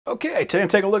Okay, today I'm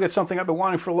taking a look at something I've been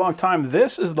wanting for a long time.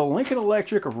 This is the Lincoln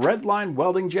Electric Red Line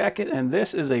welding jacket, and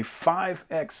this is a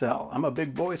 5XL. I'm a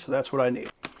big boy, so that's what I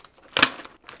need.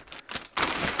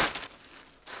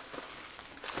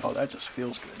 Oh, that just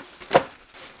feels good.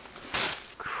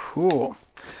 Cool.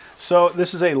 So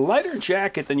this is a lighter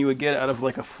jacket than you would get out of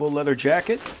like a full leather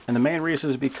jacket. And the main reason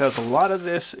is because a lot of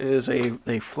this is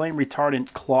a flame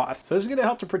retardant cloth. So this is going to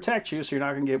help to protect you so you're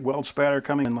not going to get weld spatter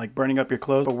coming and like burning up your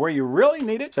clothes. But where you really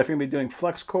need it, so if you're going to be doing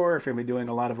flex core, if you're going to be doing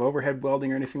a lot of overhead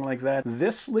welding or anything like that,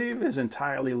 this sleeve is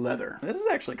entirely leather. This is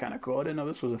actually kind of cool. I didn't know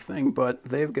this was a thing, but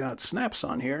they've got snaps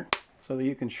on here so that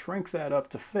you can shrink that up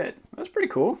to fit. That's pretty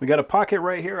cool. We got a pocket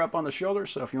right here up on the shoulder,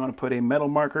 so if you want to put a metal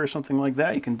marker or something like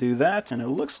that, you can do that. And it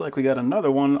looks like we got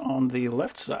another one on the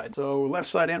left side. So left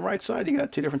side and right side, you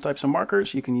got two different types of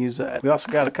markers. You can use that. We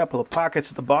also got a couple of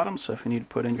pockets at the bottom, so if you need to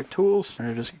put in your tools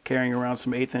or just carrying around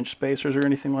some 1/8" spacers or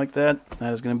anything like that,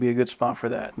 that is going to be a good spot for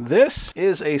that. This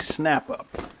is a snap up.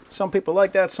 Some people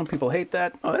like that, some people hate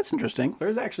that. Oh, that's interesting.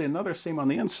 There's actually another seam on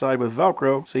the inside with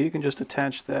Velcro, so you can just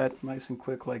attach that nice and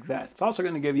quick like that. It's also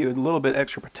going to give you a little bit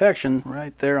extra protection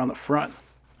right there on the front.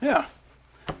 Yeah,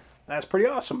 that's pretty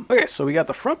awesome. Okay, so we got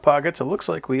the front pockets. It looks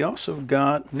like we also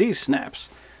got these snaps.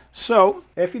 So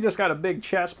if you just got a big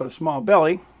chest but a small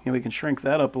belly, we can shrink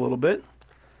that up a little bit,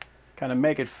 kind of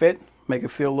make it fit. Make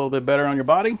it feel a little bit better on your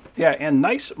body. Yeah, and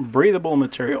nice breathable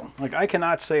material. Like, I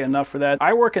cannot say enough for that.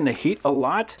 I work in the heat a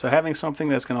lot, so having something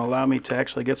that's going to allow me to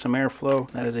actually get some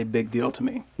airflow, that is a big deal to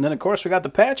me. And then, of course, we got the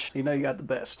patch. You know you got the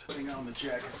best. Putting on the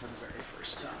jacket for the very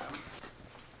first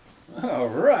time. All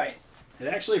right. It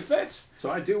actually fits.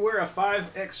 So I do wear a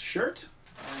 5X shirt,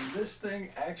 and this thing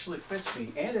actually fits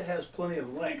me, and it has plenty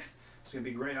of length. It's going to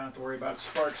be great. I don't have to worry about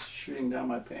sparks shooting down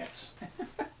my pants.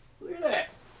 Look at that.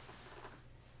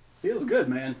 Feels good,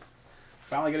 man.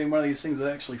 Finally getting one of these things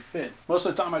that actually fit. Most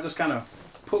of the time I just kind of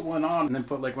put one on and then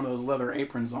put like one of those leather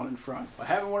aprons on in front. But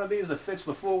having one of these that fits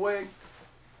the full way,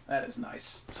 that is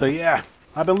nice. So yeah,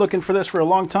 I've been looking for this for a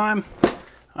long time.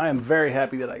 I am very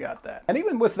happy that I got that. And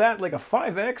even with that, like a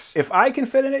 5X, if I can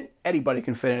fit in it, anybody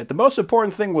can fit in it. The most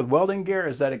important thing with welding gear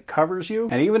is that it covers you.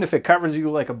 And even if it covers you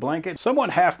like a blanket, someone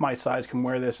half my size can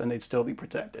wear this and they'd still be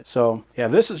protected. So yeah,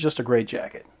 this is just a great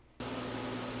jacket.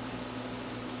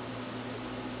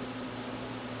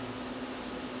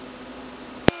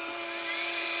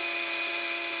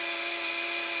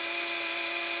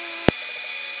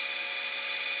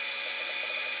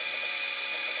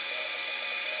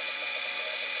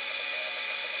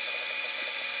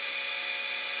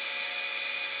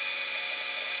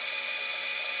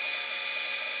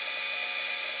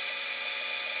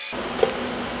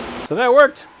 So that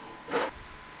worked.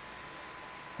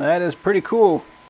 That is pretty cool.